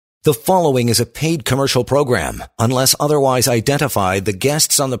The following is a paid commercial program. Unless otherwise identified, the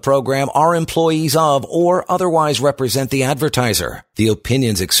guests on the program are employees of or otherwise represent the advertiser. The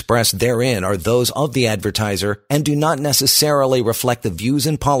opinions expressed therein are those of the advertiser and do not necessarily reflect the views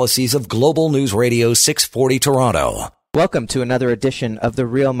and policies of Global News Radio 640 Toronto. Welcome to another edition of The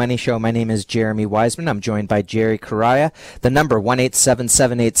Real Money Show. My name is Jeremy Wiseman. I'm joined by Jerry Correia. The number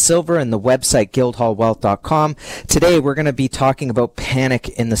 18778-SILVER and the website guildhallwealth.com. Today we're going to be talking about panic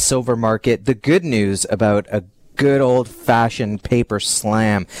in the silver market, the good news about a good old-fashioned paper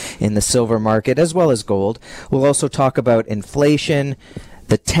slam in the silver market as well as gold. We'll also talk about inflation,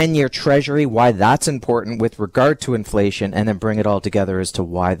 the 10-year Treasury, why that's important with regard to inflation, and then bring it all together as to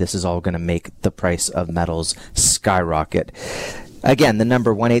why this is all going to make the price of metals skyrocket. Again, the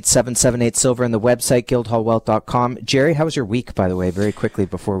number 18778-SILVER and the website guildhallwealth.com. Jerry, how was your week, by the way, very quickly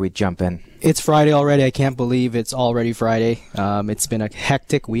before we jump in? It's Friday already. I can't believe it's already Friday. It's been a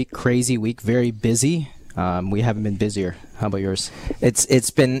hectic week, crazy week, very busy. We haven't been busier. How about yours? It's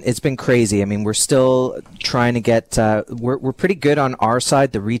been crazy. I mean, we're still trying to get we're pretty good on our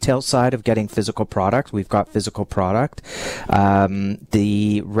side, the retail side of getting physical product. We've got physical product.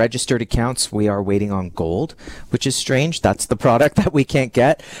 The registered accounts, we are waiting on gold, which is strange. That's the product that we can't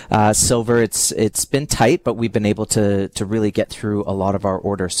get. Silver, it's been tight, but we've been able to really get through a lot of our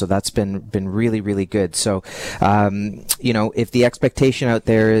orders. So that's been really, really good. So if the expectation out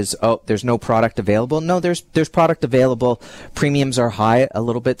there is, there's no product available. No, there's product available. Premiums are high a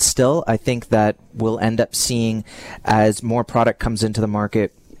little bit still. I think that we'll end up seeing as more product comes into the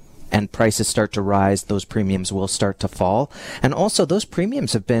market and prices start to rise, those premiums will start to fall. And also those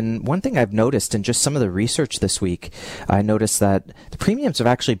premiums have been, one thing I've noticed in just some of the research this week, I noticed that the premiums have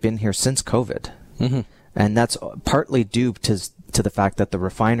actually been here since COVID. Mm-hmm. And that's partly due to the fact that the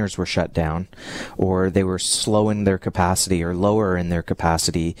refiners were shut down or they were slowing their capacity or lower in their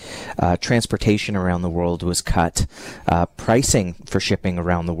capacity. Transportation around the world was cut. Pricing for shipping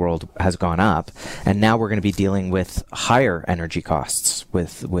around the world has gone up. And now we're going to be dealing with higher energy costs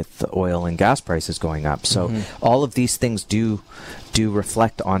with oil and gas prices going up. So all of these things do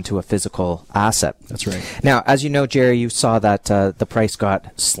reflect onto a physical asset. That's right. Now, as you know, Jerry, you saw that the price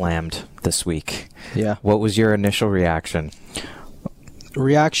got slammed this week. Yeah. What was your initial reaction?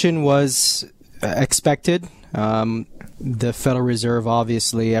 Reaction was expected. The Federal Reserve,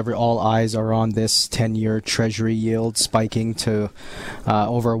 obviously, all eyes are on this 10-year Treasury yield spiking to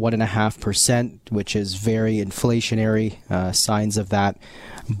over 1.5%, which is very inflationary, signs of that.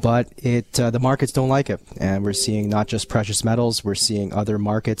 But the markets don't like it. And we're seeing not just precious metals, we're seeing other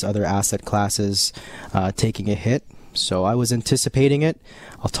markets, other asset classes taking a hit. So I was anticipating it.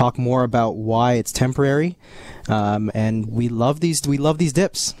 I'll talk more about why it's temporary. And we love these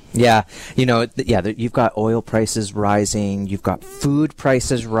dips. Yeah. You've got oil prices rising, you've got food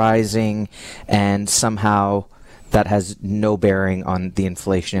prices rising, and somehow that has no bearing on the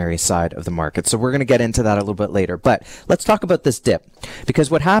inflationary side of the market. So we're going to get into that a little bit later. But let's talk about this dip. Because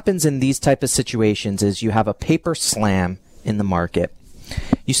what happens in these type of situations is you have a paper slam in the market.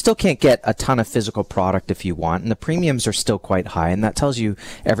 You still can't get a ton of physical product if you want, and the premiums are still quite high, and that tells you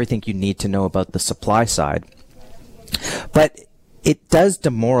everything you need to know about the supply side. But it does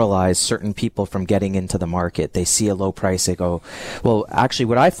demoralize certain people from getting into the market. They see a low price, they go, well, actually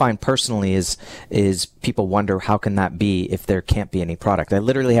what I find personally is people wonder how can that be if there can't be any product. I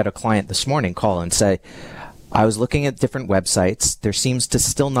literally had a client this morning call and say, I was looking at different websites. There seems to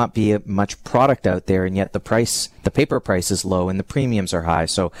still not be much product out there, and yet the paper price is low and the premiums are high.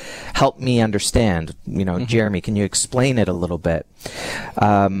 So help me understand, Jeremy, can you explain it a little bit?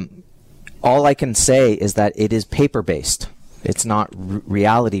 All I can say is that it is paper-based. It's not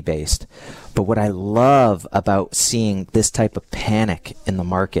reality-based. But what I love about seeing this type of panic in the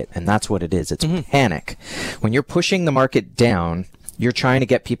market, and that's what it is, it's panic. When you're pushing the market down, you're trying to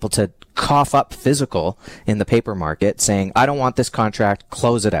get people to cough up physical in the paper market saying, I don't want this contract,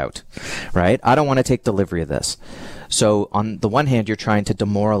 close it out, right? I don't want to take delivery of this. So on the one hand, you're trying to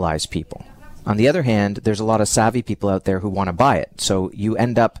demoralize people. On the other hand, there's a lot of savvy people out there who want to buy it. So you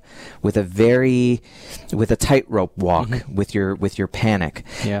end up with a tightrope walk with your panic.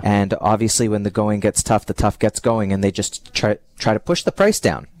 Yeah. And obviously when the going gets tough, the tough gets going, and they just try to push the price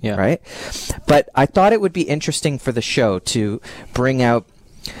down. Yeah. Right. But I thought it would be interesting for the show to bring out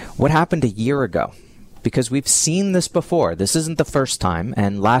what happened a year ago, because we've seen this before. This isn't the first time,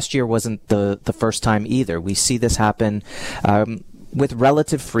 and last year wasn't the first time either. We see this happen with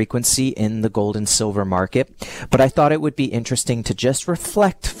relative frequency in the gold and silver market. But I thought it would be interesting to just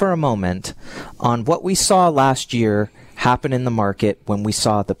reflect for a moment on what we saw last year happen in the market when we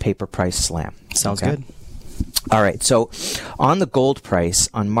saw the paper price slam. Sounds good. All right. So on the gold price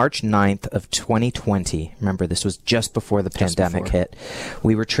on March 9th of 2020, remember this was just before the pandemic hit,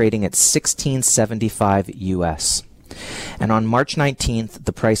 we were trading at 1675 US. And on March 19th,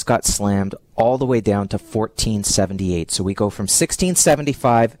 the price got slammed all the way down to 1478. So we go from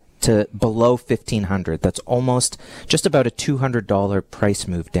 1675 to below 1500. That's almost just about a $200 price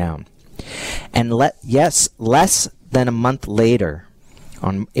move down. And less than a month later,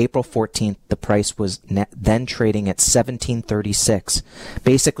 on April 14th, the price was then trading at $17.36,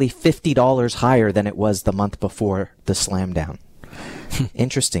 basically $50 higher than it was the month before the slam down.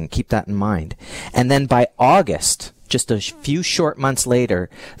 Interesting. Keep that in mind. And then by August, just a few short months later,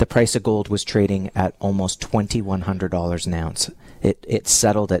 the price of gold was trading at almost $2,100 an ounce. It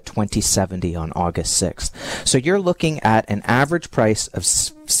settled at $20.70 on August 6th. So you're looking at an average price of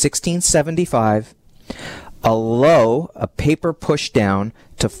 $16.75, a low, a paper push down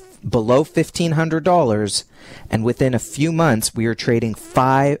to below $1,500, and within a few months, we are trading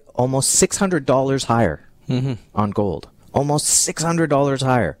almost $600 higher on gold. Almost $600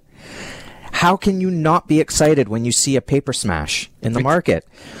 higher. How can you not be excited when you see a paper smash in the market?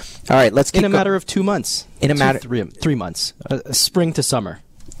 All right, let's keep in a matter of 2 months. In a matter 3 months, spring to summer.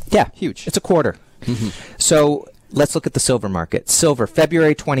 Yeah, huge. It's a quarter. So let's look at the silver market. Silver,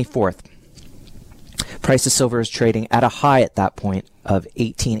 February 24th. Price of silver is trading at a high at that point of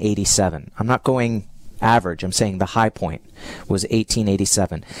 $18.87. I'm not going average. I'm saying the high point was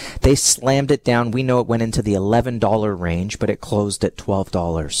 $18.87. They slammed it down. We know it went into the $11 range, but it closed at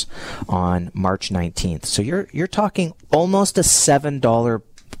 $12 on March 19th. So you're talking almost a $7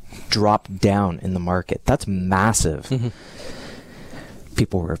 drop down in the market. That's massive.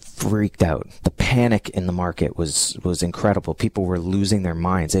 People were freaked out. The panic in the market was incredible. People were losing their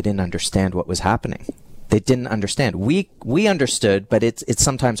minds. They didn't understand what was happening. They didn't understand. We understood, but it's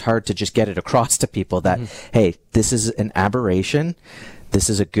sometimes hard to just get it across to people that, hey, this is an aberration. This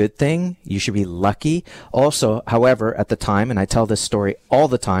is a good thing. You should be lucky. Also, however, at the time, and I tell this story all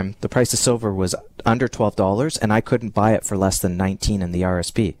the time, the price of silver was under $12, and I couldn't buy it for less than $19 in the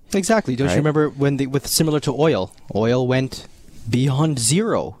RSP. Exactly. Don't you remember when with similar to oil went beyond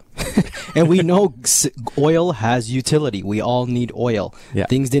zero? And we know oil has utility. We all need oil. Yeah.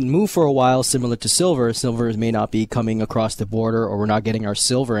 Things didn't move for a while, similar to silver. Silver may not be coming across the border, or we're not getting our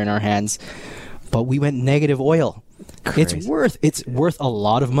silver in our hands. But we went negative oil. Crazy. It's worth a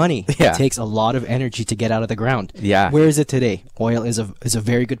lot of money. Yeah. It takes a lot of energy to get out of the ground. Yeah. Where is it today? Oil is a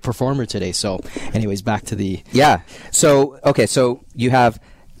very good performer today. So anyways, back to the... Yeah. So, okay, so you have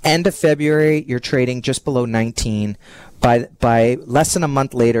end of February, you're trading just below 19. By less than a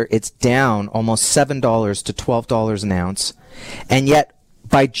month later, it's down almost $7 to $12 an ounce. And yet,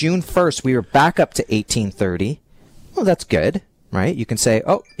 by June 1st, we were back up to $18.30. Well, that's good, right? You can say,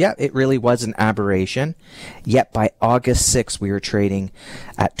 oh, yeah, it really was an aberration. Yet, by August 6th, we were trading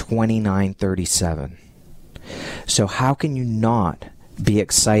at $29.37. So how can you not be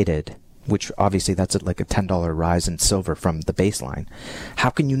excited? Which obviously that's like a $10 rise in silver from the baseline. How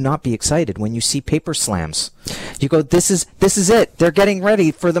can you not be excited when you see paper slams? You go, this is it. They're getting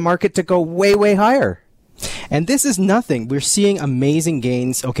ready for the market to go way, way higher. And this is nothing. We're seeing amazing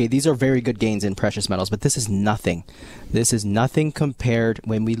gains. Okay, these are very good gains in precious metals, but this is nothing. This is nothing compared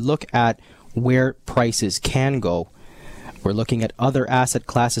when we look at where prices can go. We're looking at other asset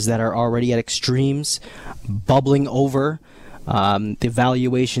classes that are already at extremes, bubbling over. The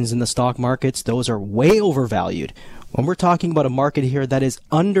valuations in the stock markets, those are way overvalued. When we're talking about a market here that is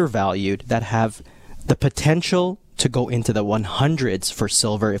undervalued, that have the potential to go into the 100s for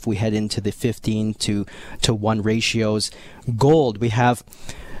silver if we head into the 15 to 1 ratios. Gold, we have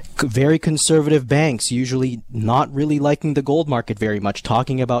very conservative banks usually not really liking the gold market very much,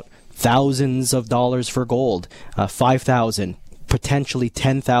 talking about thousands of dollars for gold, 5,000, potentially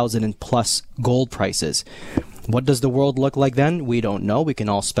 10,000 and plus gold prices. What does the world look like then? We don't know. We can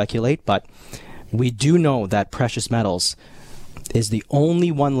all speculate, but we do know that precious metals is the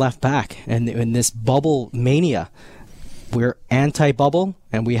only one left back. And in this bubble mania, we're anti-bubble,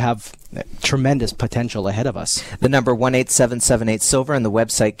 and we have tremendous potential ahead of us. The number 18778 silver and the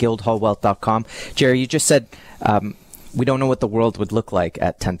website guildhallwealth.com. Jerry, you just said we don't know what the world would look like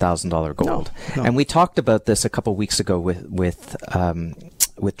at $10,000 gold. No. And we talked about this a couple weeks ago with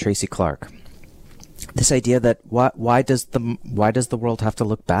Tracy Clark. This idea that why does the world have to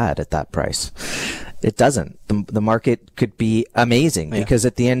look bad at that price? It doesn't. The market could be amazing because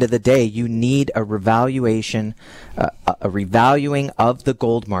at the end of the day, you need a revaluation, a revaluing of the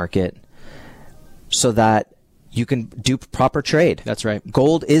gold market, so that you can do proper trade. That's right.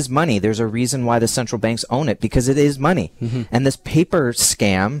 Gold is money. There's a reason why the central banks own it, because it is money. And this paper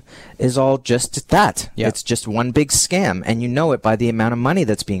scam is all just that. Yeah. It's just one big scam. And you know it by the amount of money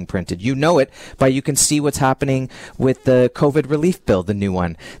that's being printed. You know it by, you can see what's happening with the COVID relief bill, the new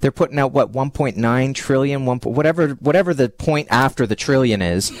one. They're putting out, 1.9 trillion, whatever the point after the trillion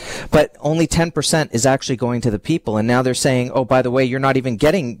is, but only 10% is actually going to the people. And now they're saying, oh, by the way, you're not even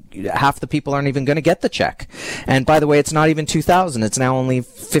getting, half the people aren't even going to get the check. And by the way, it's not even 2,000. It's now only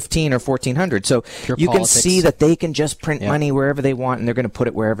 1,500 or 1,400. So Pure you politics. can see that they can just print money wherever they want, and they're going to put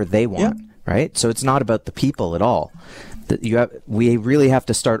it wherever they want, right? So it's not about the people at all. We really have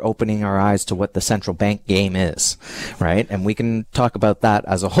to start opening our eyes to what the central bank game is, right? And we can talk about that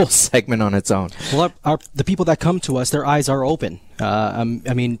as a whole segment on its own. Well, the people that come to us, their eyes are open. I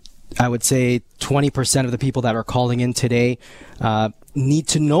mean, I would say 20% of the people that are calling in today need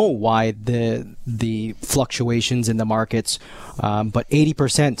to know why the fluctuations in the markets, but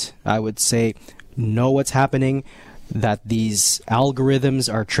 80%, I would say, know what's happening, that these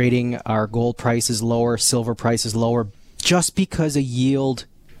algorithms are trading our gold prices lower, silver prices lower, just because the yield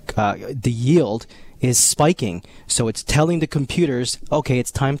is spiking. So it's telling the computers, okay,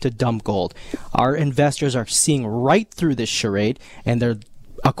 it's time to dump gold. Our investors are seeing right through this charade, and they're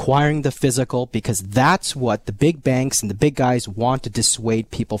acquiring the physical, because that's what the big banks and the big guys want to dissuade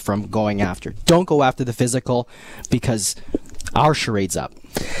people from going after. Don't go after the physical, because our charade's up.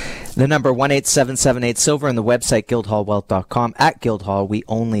 The number 18778-SILVER and the website guildhallwealth.com. At Guildhall, we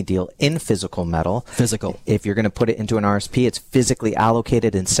only deal in physical metal. Physical. If you're going to put it into an RSP, it's physically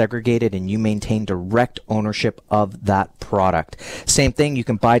allocated and segregated, and you maintain direct ownership of that product. Same thing, you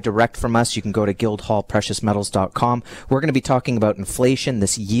can buy direct from us. You can go to guildhallpreciousmetals.com. We're going to be talking about inflation,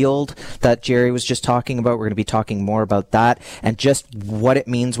 this yield that Jerry was just talking about. We're going to be talking more about that, and just what it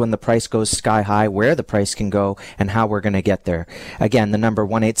means when the price goes sky high, where the price can go, and how we're going to get there. Again, the number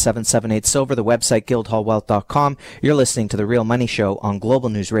 18778-SILVER, the website guildhallwealth.com. You're listening to The Real Money Show on Global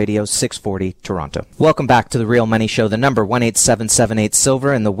News Radio 640 Toronto. Welcome back to The Real Money Show, the number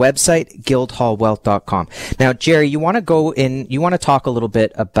 18778-SILVER and the website guildhallwealth.com. Now, Jerry, you want to talk a little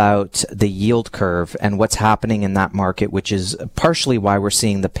bit about the yield curve and what's happening in that market, which is partially why we're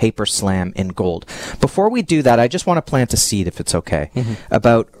seeing the paper slam in gold. Before we do that, I just want to plant a seed, if it's okay,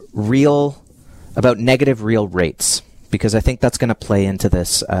 about negative real rates, because I think that's going to play into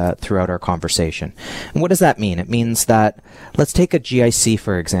this throughout our conversation. And what does that mean? It means that, let's take a GIC,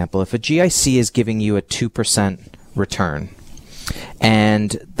 for example. If a GIC is giving you a 2% return,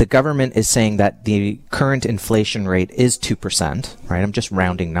 and the government is saying that the current inflation rate is 2%, right? I'm just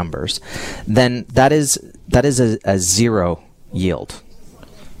rounding numbers. Then that is a zero yield.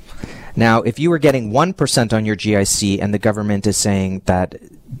 Now, if you were getting 1% on your GIC and the government is saying that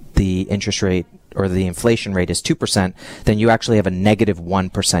the interest rate or the inflation rate is 2%, then you actually have a negative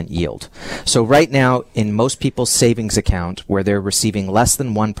 1% yield. So right now, in most people's savings account, where they're receiving less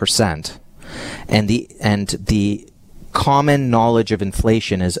than 1%, and the common knowledge of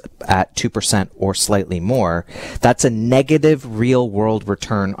inflation is at 2% or slightly more, that's a negative real world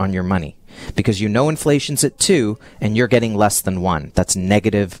return on your money, because you know inflation's at 2 and you're getting less than 1. That's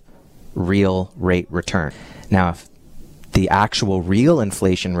negative real rate return. Now, if the actual real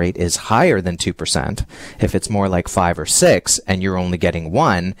inflation rate is higher than 2%, if it's more like 5 or 6 and you're only getting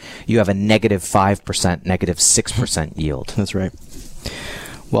 1, you have a negative 5%, negative 6% yield. That's right.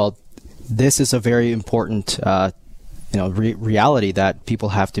 Well, this is a very important reality that people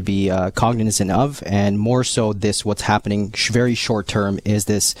have to be cognizant of, and more so what's happening very short term is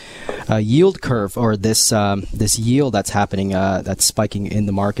this yield curve, or this yield that's happening, that's spiking in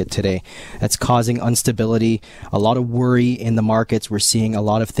the market today. That's causing instability, a lot of worry in the markets. We're seeing a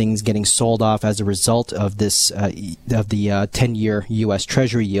lot of things getting sold off as a result of this of the 10-year U.S.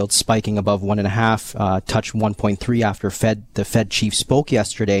 Treasury yield spiking above 1.5, touched 1.3 after the Fed chief spoke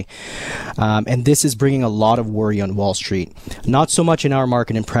yesterday, and this is bringing a lot of worry on Wall Street. Not so much in our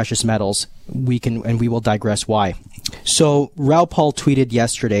market in precious metals. We will digress why. So Raoul Pal tweeted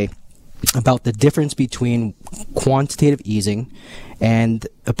yesterday about the difference between quantitative easing and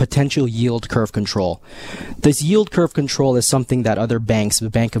a potential yield curve control. This yield curve control is something that other banks,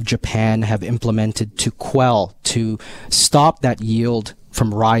 the Bank of Japan, have implemented to stop that yield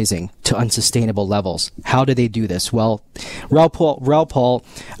from rising to unsustainable levels. How do they do this? Well, Raoul Pal,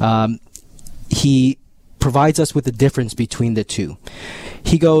 he provides us with the difference between the two.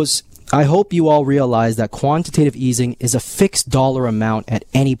 He goes, I hope you all realize that quantitative easing is a fixed dollar amount at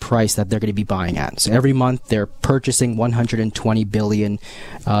any price that they're going to be buying at. So every month they're purchasing $120 billion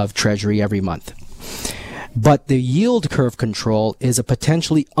of treasury every month. But the yield curve control is a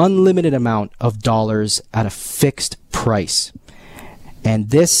potentially unlimited amount of dollars at a fixed price. And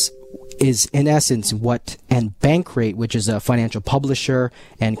this is in essence and Bankrate, which is a financial publisher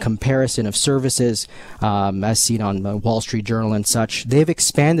and comparison of services, as seen on the Wall Street Journal and such, they've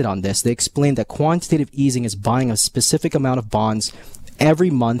expanded on this. They explained that quantitative easing is buying a specific amount of bonds every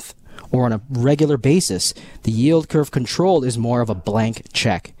month or on a regular basis. The yield curve control is more of a blank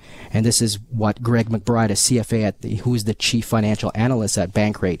check. And this is what Greg McBride, a CFA who is the chief financial analyst at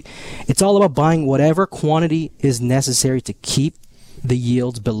Bankrate. It's all about buying whatever quantity is necessary to keep the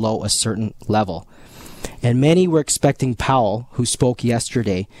yields below a certain level. And many were expecting Powell, who spoke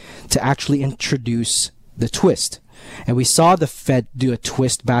yesterday, to actually introduce the twist. And we saw the Fed do a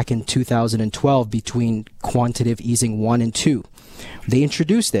twist back in 2012 between quantitative easing 1 and 2. They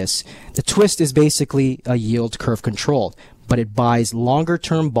introduced this. The twist is basically a yield curve control, but it buys longer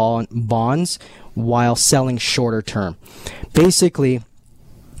term bonds while selling shorter term. Basically,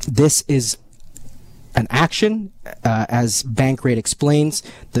 this is an action, as Bankrate explains.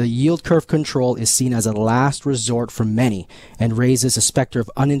 The yield curve control is seen as a last resort for many and raises a specter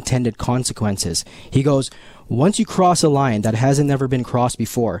of unintended consequences. He goes, once you cross a line that hasn't never been crossed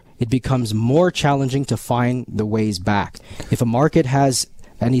before, it becomes more challenging to find the ways back. If a market has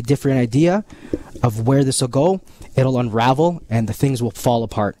any different idea of where this will go, it'll unravel and the things will fall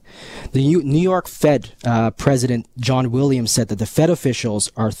apart. The New York Fed President John Williams said that the Fed officials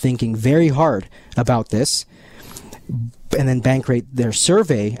are thinking very hard about this. And then Bankrate, their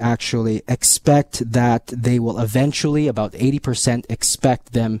survey actually expect that they will eventually, about 80%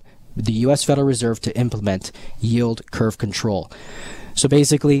 expect the U.S. Federal Reserve to implement yield curve control. So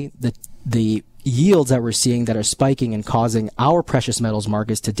basically, the yields that we're seeing that are spiking and causing our precious metals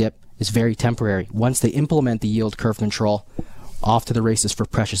markets to dip is very temporary. Once they implement the yield curve control, off to the races for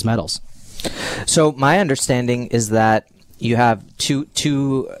precious metals. So my understanding is that you have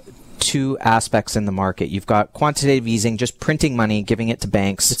two aspects in the market. You've got quantitative easing, just printing money, giving it to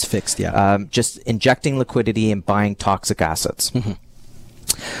banks. It's fixed, yeah. Just injecting liquidity and buying toxic assets. Mm-hmm.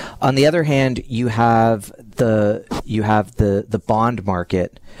 On the other hand, you have the bond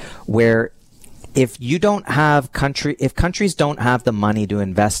market, where if countries don't have the money to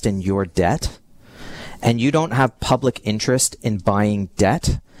invest in your debt, and you don't have public interest in buying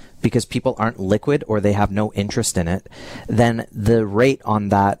debt because people aren't liquid or they have no interest in it, then the rate on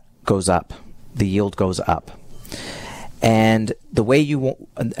that goes up. The yield goes up. And the way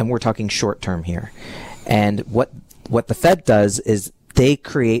and we're talking short term here. And what the Fed does is they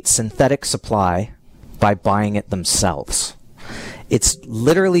create synthetic supply by buying it themselves. It's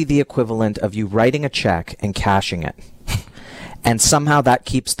literally the equivalent of you writing a check and cashing it. And somehow that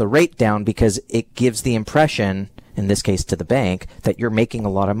keeps the rate down because it gives the impression, in this case to the bank, that you're making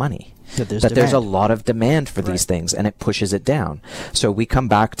a lot of money. That there's a lot of demand for these things, and it pushes it down. So we come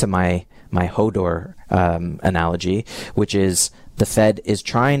back to my Hodor analogy, which is the Fed is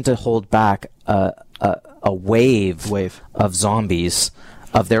trying to hold back a wave of zombies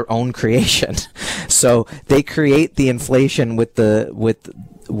of their own creation. So they create the inflation with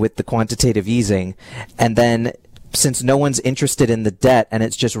the quantitative easing, and then since no one's interested in the debt and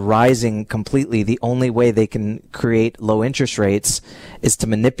it's just rising completely, the only way they can create low interest rates is to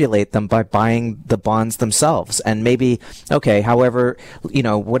manipulate them by buying the bonds themselves. And maybe, okay, however,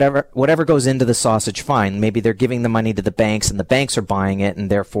 whatever goes into the sausage, fine. Maybe they're giving the money to the banks and the banks are buying it, and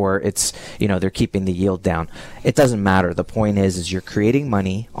therefore it's, they're keeping the yield down. It doesn't matter. The point is you're creating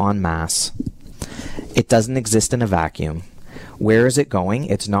money en masse. It doesn't exist in a vacuum. Where is it going?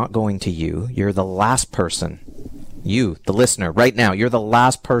 It's not going to you. You're the last person. You, the listener, right now, you're the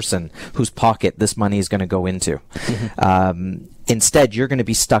last person whose pocket this money is going to go into. Mm-hmm. Instead, you're going to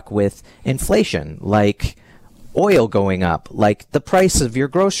be stuck with inflation, like oil going up, like the price of your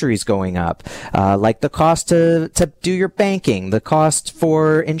groceries going up, like the cost to do your banking, the cost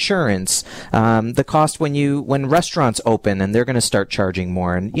for insurance, the cost when restaurants open and they're going to start charging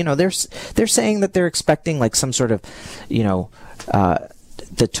more. And they're saying that they're expecting like some sort of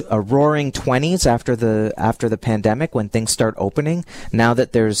a roaring 20s after the pandemic when things start opening. Now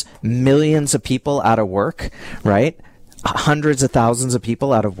that there's millions of people out of work, right? Hundreds of thousands of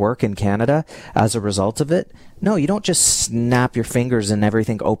people out of work in Canada as a result of it. No, you don't just snap your fingers and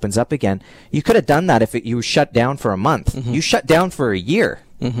everything opens up again. You could have done that if you shut down for a month. Mm-hmm. You shut down for a year.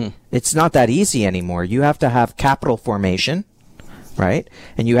 Mm-hmm. It's not that easy anymore. You have to have capital formation, right?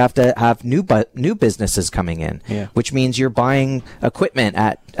 And you have to have new businesses coming in, which means you're buying equipment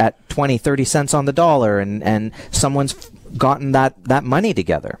at 20, 30 cents on the dollar, and someone's gotten that money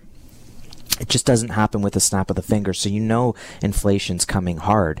together. It just doesn't happen with a snap of the finger. So inflation's coming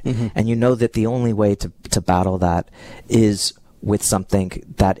hard. And that the only way to battle that is with something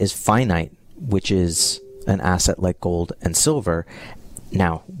that is finite, which is an asset like gold and silver.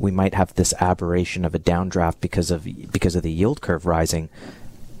 Now, we might have this aberration of a downdraft because of the yield curve rising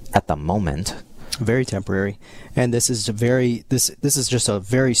at the moment. Very temporary. And this is just a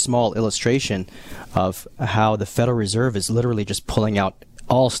very small illustration of how the Federal Reserve is literally just pulling out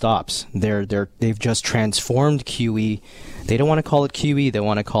all stops. They've just transformed QE. They don't want to call it QE. They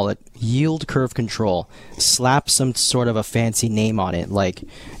want to call it yield curve control. Slap some sort of a fancy name on it, like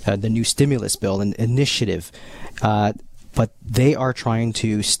the new stimulus bill and initiative. But they are trying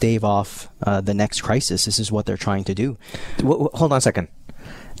to stave off the next crisis. This is what they're trying to do. Hold on a second.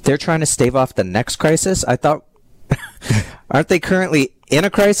 They're trying to stave off the next crisis? I thought, aren't they currently in a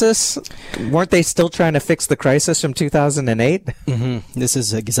crisis? Weren't they still trying to fix the crisis from 2008? This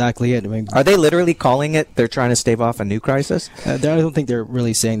is exactly it. I mean, are they literally calling it they're trying to stave off a new crisis? I don't think they're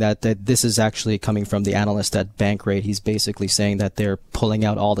really saying that this is actually coming from the analyst at Bankrate. He's basically saying that they're pulling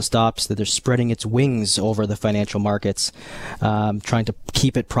out all the stops, that they're spreading its wings over the financial markets, trying to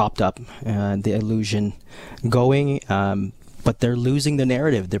keep it propped up, the illusion going. But they're losing the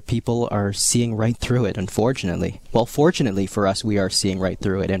narrative. The people are seeing right through it, unfortunately. Well, fortunately for us, we are seeing right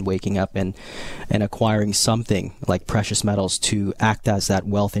through it and waking up and acquiring something like precious metals to act as that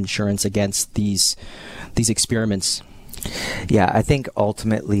wealth insurance against these experiments. Yeah, I think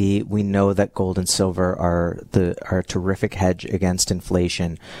ultimately we know that gold and silver are a terrific hedge against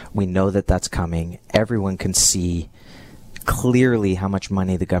inflation. We know that that's coming. Everyone can see clearly how much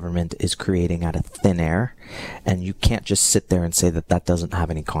money the government is creating out of thin air, and you can't just sit there and say that doesn't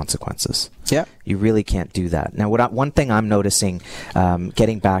have any consequences. Yeah, you really can't do that. Now, one thing I'm noticing,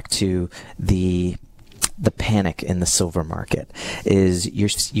 getting back to the panic in the silver market, is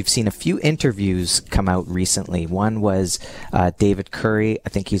you've seen a few interviews come out recently. One was David Curry. I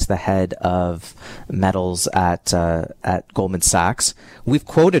think he's the head of metals at Goldman Sachs. We've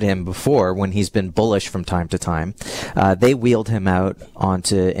quoted him before when he's been bullish from time to time. They wheeled him out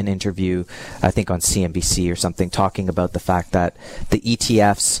onto an interview, I think on CNBC or something, talking about the fact that the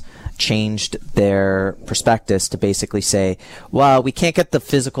ETFs changed their prospectus to basically say, well, we can't get the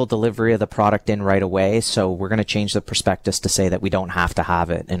physical delivery of the product in right away, so we're going to change the prospectus to say that we don't have to have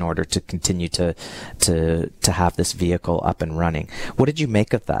it in order to continue to have this vehicle up and running. What did you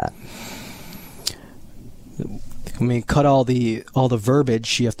make of that? I mean, cut all the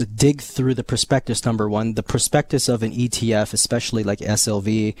verbiage. You have to dig through the prospectus. Number one, the prospectus of an ETF, especially like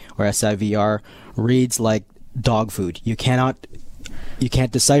SLV or SIVR, reads like dog food. You can't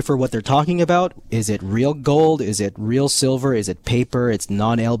decipher what they're talking about. Is it real gold? Is it real silver? Is it paper? It's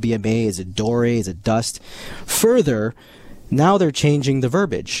non-LBMA? Is it doré? Is it dust? Further, now they're changing the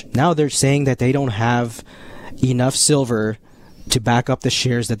verbiage. Now they're saying that they don't have enough silver to back up the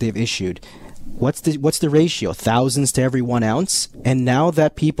shares that they've issued. What's the ratio? Thousands to every 1 ounce? And now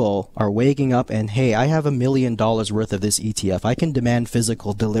that people are waking up and, hey, I have $1 million worth of this ETF. I can demand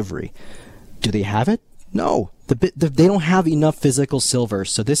physical delivery. Do they have it? No. They don't have enough physical silver.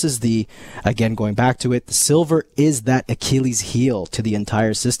 So this is again, going back to it, the silver is that Achilles heel to the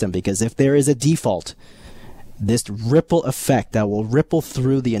entire system, because if there is a default, this ripple effect that will ripple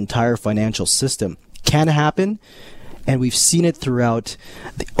through the entire financial system can happen. And we've seen it throughout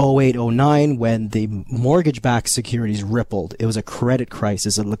the 08-09 when the mortgage-backed securities rippled. It was a credit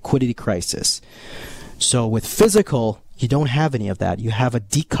crisis, a liquidity crisis. So with physical, you don't have any of that. You have a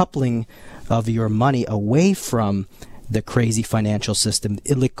decoupling of your money away from the crazy financial system,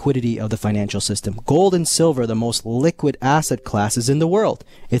 illiquidity of the financial system. Gold and silver are the most liquid asset classes in the world.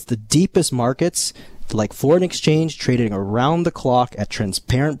 It's the deepest markets, like foreign exchange, trading around the clock at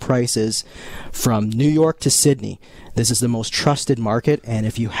transparent prices from New York to Sydney. This is the most trusted market, and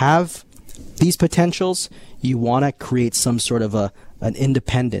if you have these potentials, you want to create some sort of an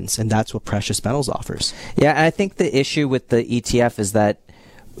independence, and that's what precious metals offers. Yeah, and I think the issue with the ETF is that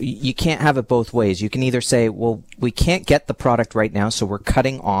you can't have it both ways. You can either say, well, we can't get the product right now, so we're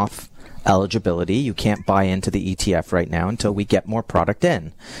cutting off eligibility. You can't buy into the ETF right now until we get more product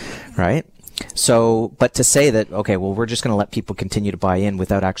in, right? So, but to say that, okay, well, we're just going to let people continue to buy in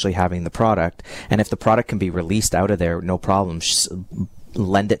without actually having the product, and if the product can be released out of there, no problem,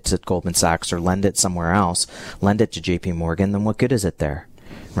 lend it to Goldman Sachs or lend it somewhere else, lend it to JP Morgan, then what good is it there,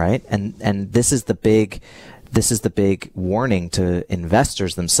 right? And this is the big warning to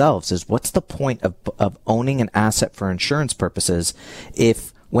investors themselves, is what's the point of owning an asset for insurance purposes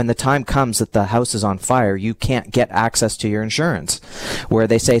if when the time comes that the house is on fire, you can't get access to your insurance, where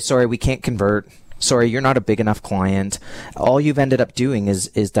they say, sorry, we can't convert, sorry, you're not a big enough client. All you've ended up doing is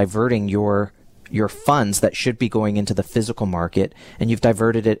diverting your funds that should be going into the physical market, and you've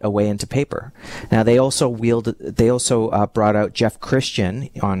diverted it away into paper. Now, they also brought out Jeff Christian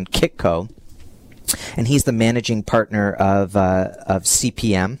on Kitco, and he's the managing partner of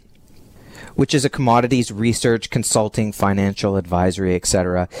CPM, which is a commodities research, consulting, financial advisory,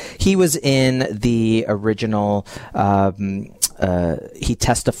 etc. He was in the original. He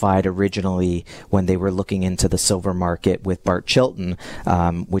testified originally when they were looking into the silver market with Bart Chilton,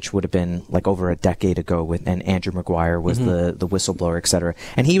 which would have been like over a decade ago. And Andrew Maguire was the whistleblower, et cetera.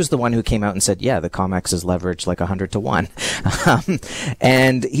 And he was the one who came out and said, "Yeah, the COMEX is leveraged like 100 to 1."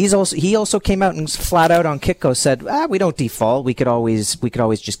 And he also came out and flat out on Kitco said, "We don't default. We could always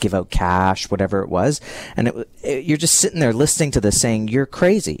just give out cash, whatever it was." And you're just sitting there listening to this, saying, "You're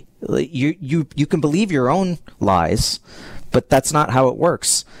crazy. You can believe your own lies." But that's not how it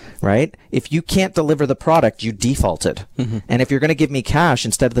works, right? If you can't deliver the product, you defaulted. And if you're going to give me cash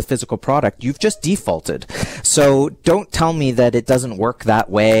instead of the physical product, you've just defaulted. So don't tell me that it doesn't work that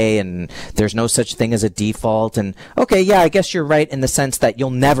way and there's no such thing as a default. And okay, yeah, I guess you're right in the sense that you'll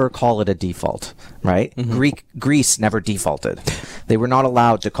never call it a default, right? Greece never defaulted. They were not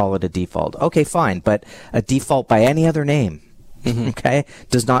allowed to call it a default. Okay, fine. But a default by any other name, okay,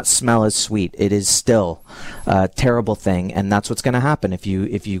 does not smell as sweet. It is still a terrible thing, and that's what's going to happen if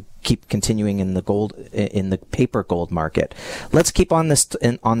you keep continuing in the paper gold market. Let's keep on this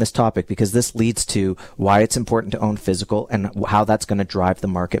topic, because this leads to why it's important to own physical and how that's going to drive the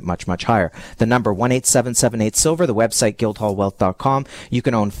market much, much higher. The number 18778 silver, the website guildhallwealth.com. You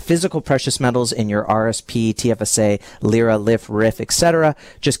can own physical precious metals in your RSP, TFSA, Lira, LIF, RIF, etc.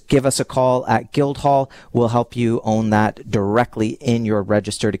 Just give us a call at Guildhall. We'll help you own that directly in your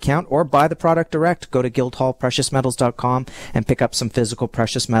registered account, or buy the product direct. Go to guildhallpreciousmetals.com and pick up some physical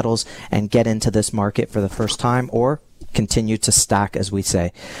precious metals and get into this market for the first time, or continue to stack, as we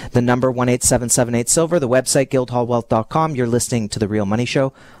say. The number 18778 silver, the website guildhallwealth.com. You're listening to The Real Money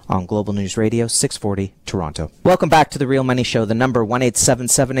Show on Global News Radio 640 Toronto. Welcome back to The Real Money Show, the number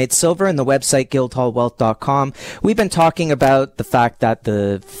 18778 silver and the website guildhallwealth.com. We've been talking about the fact that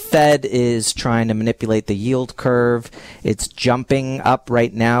the Fed is trying to manipulate the yield curve. It's jumping up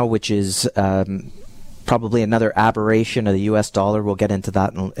right now, which is probably another aberration of the U.S. dollar. We'll get into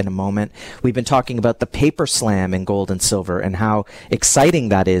that in a moment. We've been talking about the paper slam in gold and silver and how exciting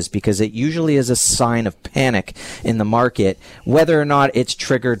that is, because it usually is a sign of panic in the market, whether or not it's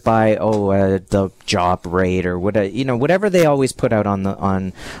triggered by the job rate or whatever they always put out on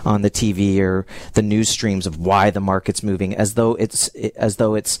the TV or the news streams of why the market's moving, as though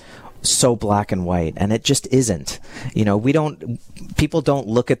it's so black and white, and it just isn't. People don't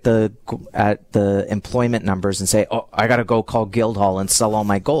look at the employment numbers and say, "Oh, I got to go call Guildhall and sell all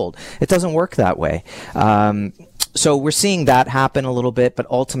my gold." It doesn't work that way. So we're seeing that happen a little bit, but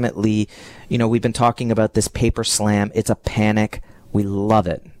ultimately, we've been talking about this paper slam. It's a panic. We love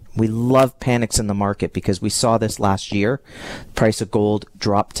it. We love panics in the market, because we saw this last year. Price of gold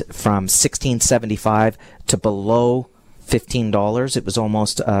dropped from $16.75 to below $15. It was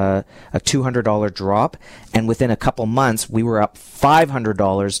almost a $200 drop, and within a couple months we were up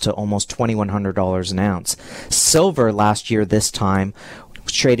 $500 to almost $2,100 an ounce. Silver last year this time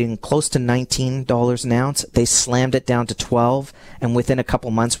was trading close to $19 an ounce. They slammed it down to $12, and within a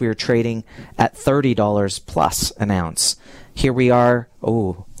couple months we were trading at $30 plus an ounce. Here we are.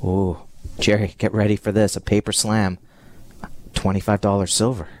 Oh, Jerry, get ready for this. A paper slam. $25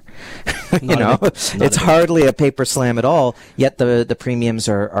 silver. It's hardly a paper slam at all, yet the premiums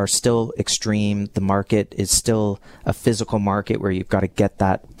are still extreme. The market is still a physical market where you've got to get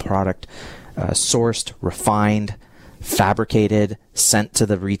that product sourced, refined, fabricated, sent to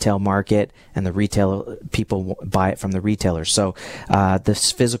the retail market, and the retail people buy it from the retailers. So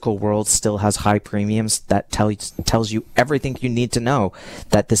this physical world still has high premiums. That tells you everything you need to know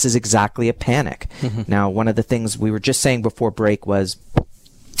that this is exactly a panic. Now, one of the things we were just saying before break was,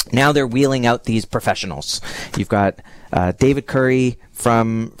 now they're wheeling out these professionals. You've got David Curry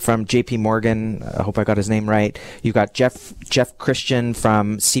from JP Morgan. I hope I got his name right. You've got Jeff Christian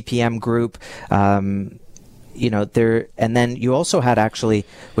from CPM Group. And then you also had, actually,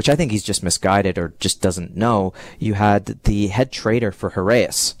 which I think he's just misguided or just doesn't know, you had the head trader for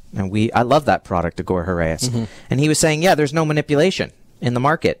Heraeus. And I love that product, Agor Heraeus. And he was saying, yeah, there's no manipulation in the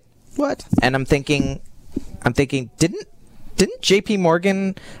market. What? And I'm thinking, didn't JP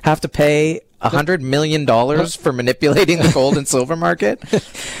Morgan have to pay $100 million for manipulating the gold and silver market?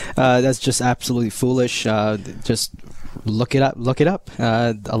 That's just absolutely foolish. Just Look it up.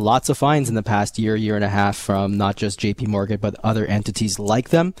 Lots of fines in the past year and a half from not just JP Morgan, but other entities like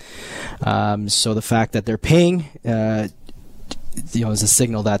them. So the fact that they're paying, is a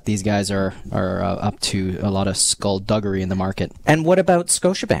signal that these guys are up to a lot of skullduggery in the market. And what about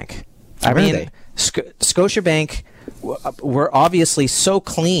Scotiabank? I mean, Scotiabank were obviously so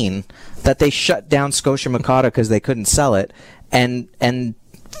clean that they shut down Scotia Makata because they couldn't sell it, and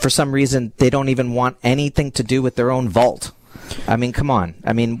for some reason they don't even want anything to do with their own vault. I mean, come on.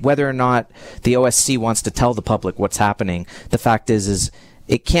 I mean, whether or not the OSC wants to tell the public what's happening, the fact is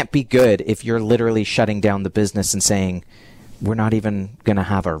it can't be good if you're literally shutting down the business and saying we're not even going to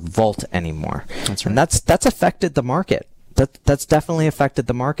have our vault anymore. That's right. And that's affected the market. That's definitely affected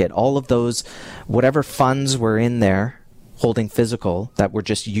the market. All of those, whatever funds were in there holding physical that were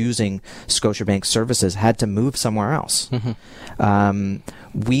just using Scotiabank services had to move somewhere else. Mm-hmm.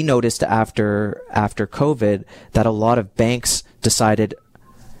 We noticed after COVID that a lot of banks decided,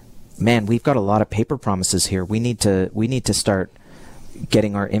 man, we've got a lot of paper promises here. We need to start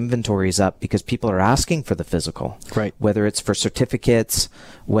getting our inventories up because people are asking for the physical. Right. Whether it's for certificates,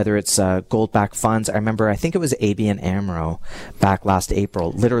 whether it's gold-backed funds. I think it was ABN AMRO back last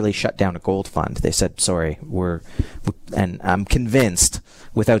April literally shut down a gold fund. They said, sorry, and I'm convinced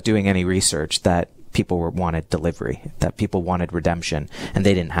without doing any research that people wanted delivery, that people wanted redemption, and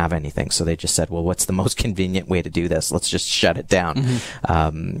they didn't have anything. So they just said, well, what's the most convenient way to do this? Let's just shut it down.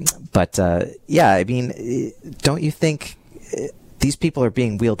 Mm-hmm. Yeah, I mean, don't you think these people are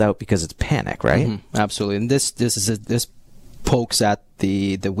being wheeled out because it's panic, right? Mm-hmm. Absolutely. And this pokes at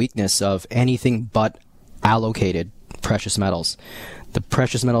the weakness of anything but allocated precious metals. The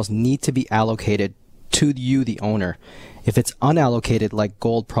precious metals need to be allocated to you, the owner. If it's unallocated, like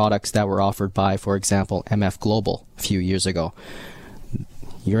gold products that were offered by, for example, MF Global a few years ago,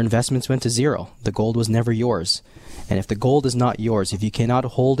 your investments went to zero. The gold was never yours. And if the gold is not yours, if you cannot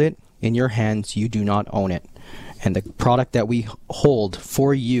hold it in your hands, you do not own it. And the product that we hold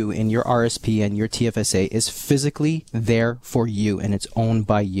for you in your RSP and your TFSA is physically there for you, and it's owned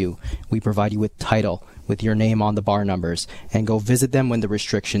by you. We provide you with title, with your name on the bar numbers, and go visit them when the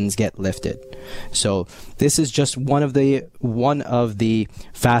restrictions get lifted. So this is just one of the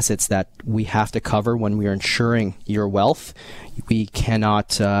facets that we have to cover when we are insuring your wealth. We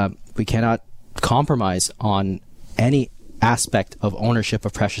cannot compromise on any aspect of ownership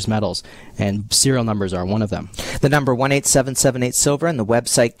of precious metals, and serial numbers are one of them. The number 18778-SILVER and the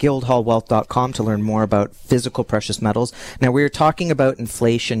website guildhallwealth.com to learn more about physical precious metals. Now, we were talking about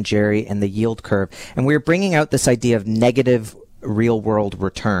inflation, Jerry, and the yield curve, and we were bringing out this idea of negative real-world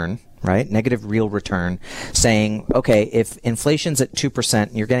return, right? Negative real return, saying, okay, if inflation's at 2%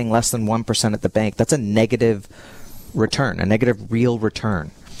 and you're getting less than 1% at the bank, that's a negative return, a negative real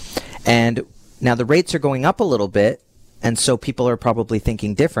return. And now the rates are going up a little bit, and so people are probably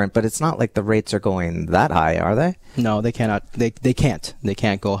thinking different, but it's not like the rates are going that high, are they? No, they cannot. They can't. They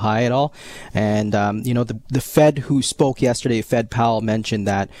can't go high at all. And, the Fed who spoke yesterday, Fed Powell, mentioned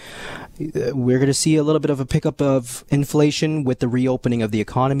that we're going to see a little bit of a pickup of inflation with the reopening of the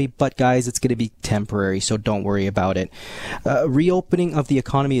economy. But, guys, it's going to be temporary, so don't worry about it. Reopening of the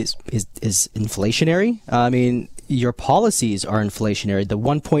economy is inflationary. I mean, your policies are inflationary. The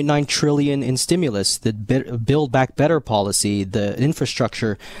 $1.9 trillion in stimulus, the Build Back Better policy, the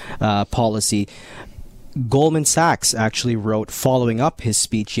infrastructure policy. Goldman Sachs actually wrote, following up his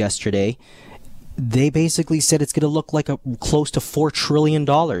speech yesterday, they basically said it's going to look like close to $4 trillion.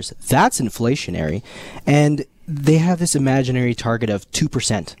 That's inflationary. And they have this imaginary target of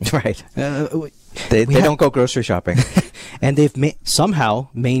 2%. Right. They don't go grocery shopping. And they've somehow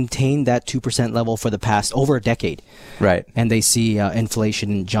maintained that 2% level for the past over a decade. Right. And they see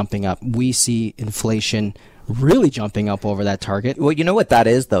inflation jumping up. We see inflation really jumping up over that target. Well, you know what that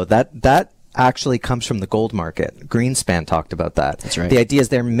is, though? That actually comes from the gold market. Greenspan talked about that. That's right. The idea is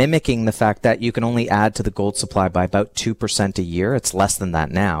they're mimicking the fact that you can only add to the gold supply by about 2% a year. It's less than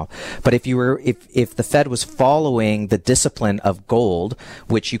that now. But if the Fed was following the discipline of gold,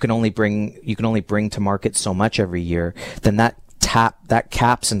 which you can only bring to market so much every year, then that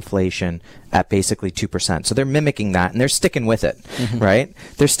caps inflation at basically 2%. So they're mimicking that, and they're sticking with it, right?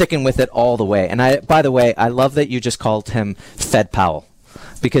 They're sticking with it all the way. And by the way, I love that you just called him Fed Powell,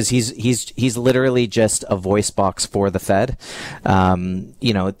 because he's literally just a voice box for the Fed.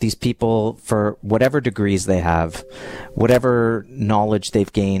 These people, for whatever degrees they have, whatever knowledge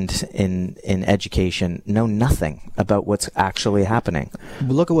they've gained in education, know nothing about what's actually happening.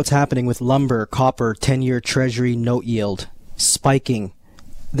 Look at what's happening with lumber, copper, 10-year Treasury note yield spiking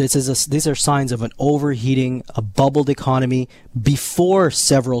these are signs of an overheating, a bubbled economy before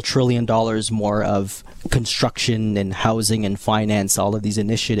several $1 trillion more of construction and housing and finance, all of these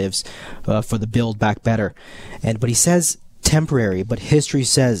initiatives for the Build Back Better. But he says temporary, but history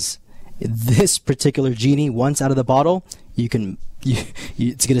says this particular genie, once out of the bottle, it's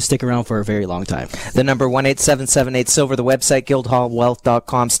going to stick around for a very long time. The number 1-877-8-SILVER, the website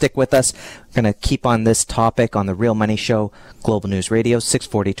guildhallwealth.com. Stick with us. We're going to keep on this topic on the Real Money Show, Global News Radio,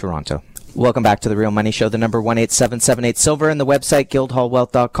 640 Toronto. Welcome back to the Real Money Show. The number 1-877-8-SILVER and the website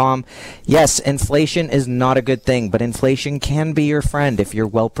guildhallwealth.com. Yes, inflation is not a good thing, but inflation can be your friend if you're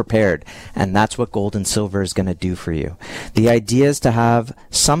well prepared. And that's what gold and silver is going to do for you. The idea is to have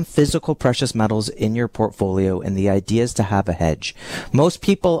some physical precious metals in your portfolio, and the idea is to have a hedge. Most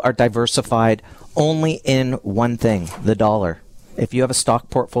people are diversified only in one thing, the dollar. If you have a stock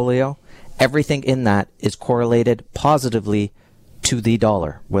portfolio, everything in that is correlated positively to the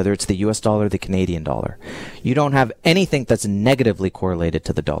dollar, whether it's the US dollar or the Canadian dollar. You don't have anything that's negatively correlated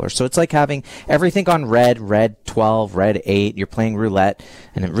to the dollar. So it's like having everything on red 12, red 8. You're playing roulette,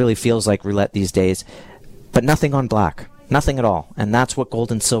 and it really feels like roulette these days, but nothing on black. Nothing at all. And that's what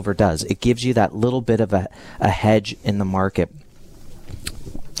gold and silver does. It gives you that little bit of a hedge in the market.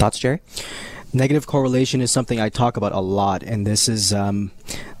 Thoughts, Jerry? Negative correlation is something I talk about a lot, and this is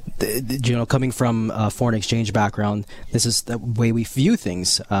coming from a foreign exchange background, this is the way we view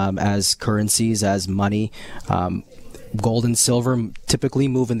things as currencies, as money. Gold and silver typically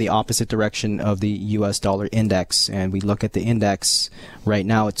move in the opposite direction of the US dollar index, and we look at the index right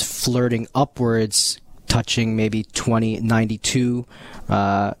now, it's flirting upwards, touching maybe 2092,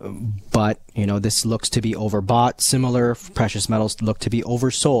 but this looks to be overbought. Similar precious metals look to be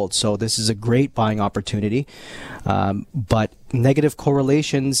oversold, so this is a great buying opportunity. But negative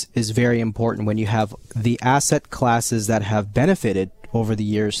correlations is very important when you have the asset classes that have benefited over the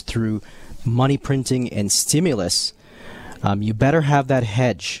years through money printing and stimulus. You better have that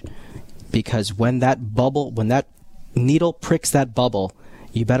hedge, because when that needle pricks that bubble,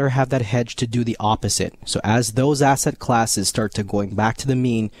 you better have that hedge to do the opposite. So as those asset classes start to going back to the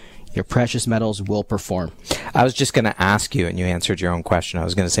mean, your precious metals will perform. I was just going to ask you, and you answered your own question. I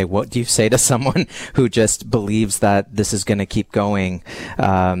was going to say, what do you say to someone who just believes that this is going to keep going,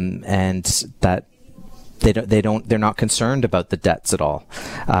 and that they're not concerned about the debts at all?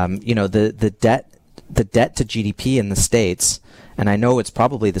 The debt to GDP in the States, and I know it's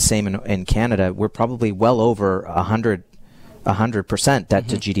probably the same in Canada. We're probably well over 100% debt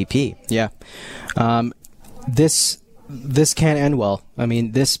to GDP. Yeah. This can't end well. I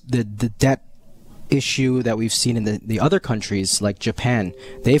mean, the debt issue that we've seen in the other countries like Japan,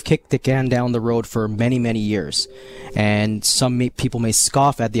 they've kicked the can down the road for many, many years. And some people may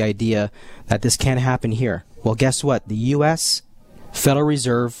scoff at the idea that this can't happen here. Well, guess what? The U.S. Federal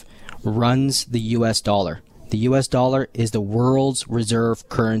Reserve runs the U.S. dollar. The U.S. dollar is the world's reserve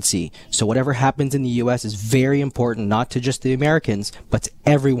currency. So whatever happens in the U.S. is very important, not to just the Americans, but to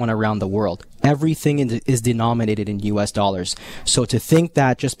everyone around the world. Everything is denominated in U.S. dollars. So to think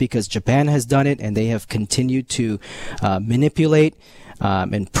that just because Japan has done it and they have continued to manipulate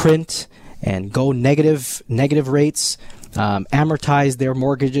and print and go negative rates, amortize their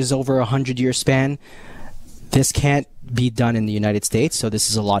mortgages over a 100-year span, this can't be done in the United States. So this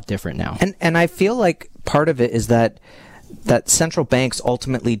is a lot different now. And I feel like part of it is that central banks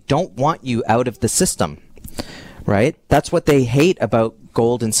ultimately don't want you out of the system, right? That's what they hate about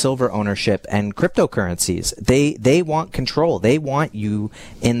gold and silver ownership and cryptocurrencies. They want control. They want you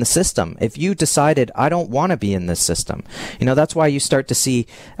in the system. If you decided, I don't want to be in this system, that's why you start to see,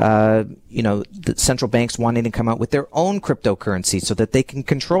 the central banks wanting to come out with their own cryptocurrency so that they can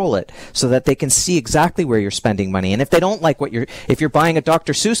control it, so that they can see exactly where you're spending money. And if they don't like if you're buying a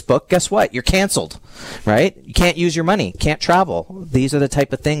Dr. Seuss book, guess what? You're canceled, right? You can't use your money, can't travel. These are the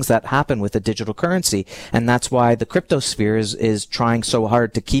type of things that happen with a digital currency. And that's why the crypto sphere is trying so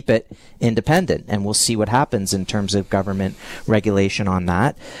hard to keep it independent, and we'll see what happens in terms of government regulation on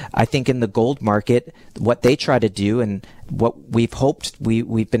that. I think in the gold market, what they try to do, and what we've hoped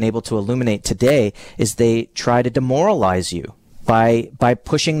we've been able to illuminate today, is they try to demoralize you by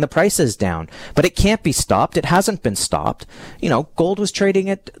pushing the prices down. But it can't be stopped. It hasn't been stopped. Gold was trading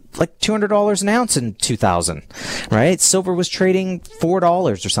at like $200 an ounce in 2000, right? Silver was trading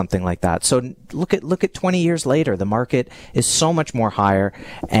 $4 or something like that. So look at 20 years later, the market is so much more higher,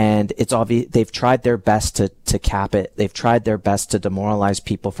 and it's obvious they've tried their best to cap it. They've tried their best to demoralize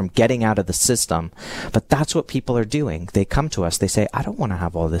people from getting out of the system. But that's what people are doing. They come to us. They say, I don't want to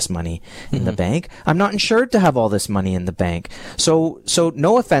have all this money in the bank. I'm not insured to have all this money in the bank. So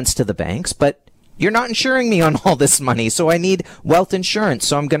no offense to the banks, but You're not insuring me on all this money, so I need wealth insurance,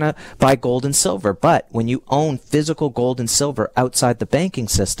 so I'm going to buy gold and silver. But when you own physical gold and silver outside the banking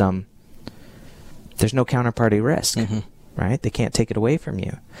system, there's no counterparty risk, right? They can't take it away from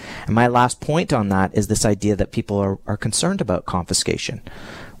you. And my last point on that is this idea that people are concerned about confiscation,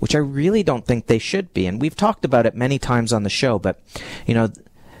 which I really don't think they should be. And we've talked about it many times on the show, but, you know,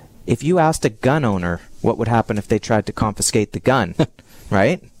 if you asked a gun owner what would happen if they tried to confiscate the gun,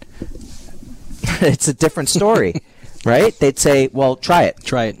 right? It's a different story, right? They'd say, well, try it.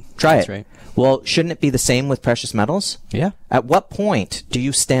 Try it. That's it. Right. Well, shouldn't it be the same with precious metals? Yeah. At what point do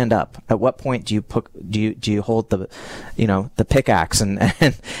you stand up? At what point do you hold the, you know, the pickaxe and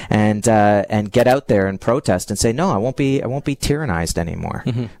get out there and protest and say, no, I won't be tyrannized anymore,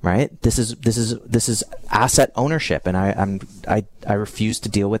 right? This is asset ownership, and I refuse to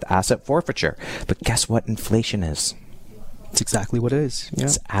deal with asset forfeiture. But guess what inflation is? It's exactly what it is. Yeah.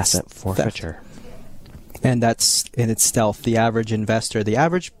 It's asset forfeiture. Theft. And that's in itself the average investor, the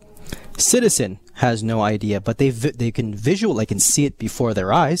average citizen has no idea, but they can see it before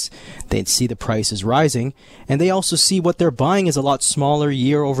their eyes. They see the prices rising, and they also see what they're buying is a lot smaller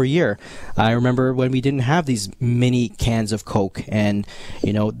year over year. I remember when we didn't have these mini cans of Coke, and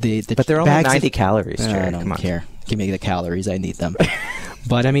you know but they're only 90 calories. Jared. I don't care. Give me the calories. I need them.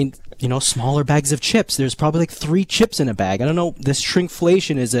 But I mean, you know, smaller bags of chips. There's probably like 3 chips in a bag. I don't know. This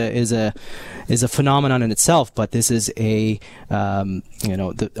shrinkflation is a phenomenon in itself, but this is a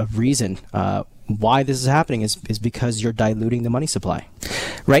reason why this is happening is because you're diluting the money supply.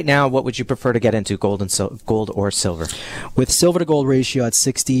 Right now, what would you prefer to get into, gold or silver? With silver to gold ratio at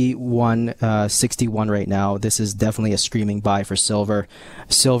 61 right now, this is definitely a screaming buy for silver.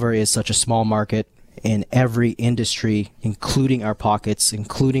 Silver is such a small market in every industry, including our pockets,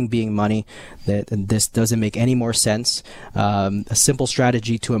 including being money, that this doesn't make any more sense. A simple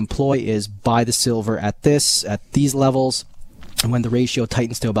strategy to employ is buy the silver at these levels. And when the ratio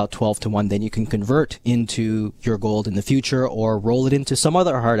tightens to about 12-1, then you can convert into your gold in the future or roll it into some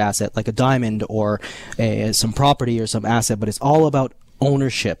other hard asset like a diamond or some property or some asset. But it's all about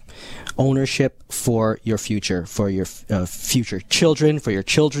ownership for your future, for your future children, for your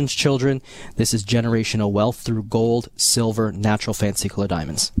children's children. This is generational wealth through gold, silver, natural fancy color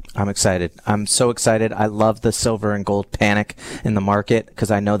diamonds. I'm excited. I'm so excited. I love the silver and gold panic in the market because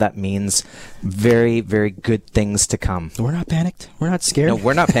I know that means very, very good things to come. We're not panicked. We're not scared. No,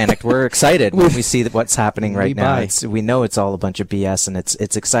 we're not panicked. We're excited when we see what's happening right now. We know it's all a bunch of BS, and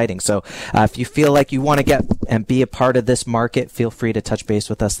it's exciting. So if you feel like you want to get and be a part of this market, feel free to touch base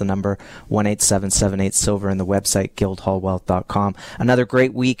with us. The number 1-877-8-SILVER and the website guildhallwealth.com. Another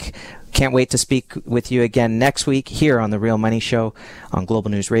great week. Can't wait to speak with you again next week here on The Real Money Show on Global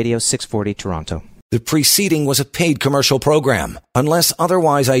News Radio 640 Toronto. The preceding was a paid commercial program. Unless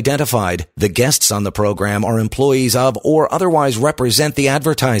otherwise identified, the guests on the program are employees of or otherwise represent the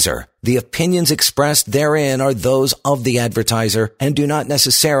advertiser. The opinions expressed therein are those of the advertiser and do not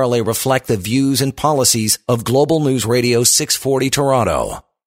necessarily reflect the views and policies of Global News Radio 640 Toronto.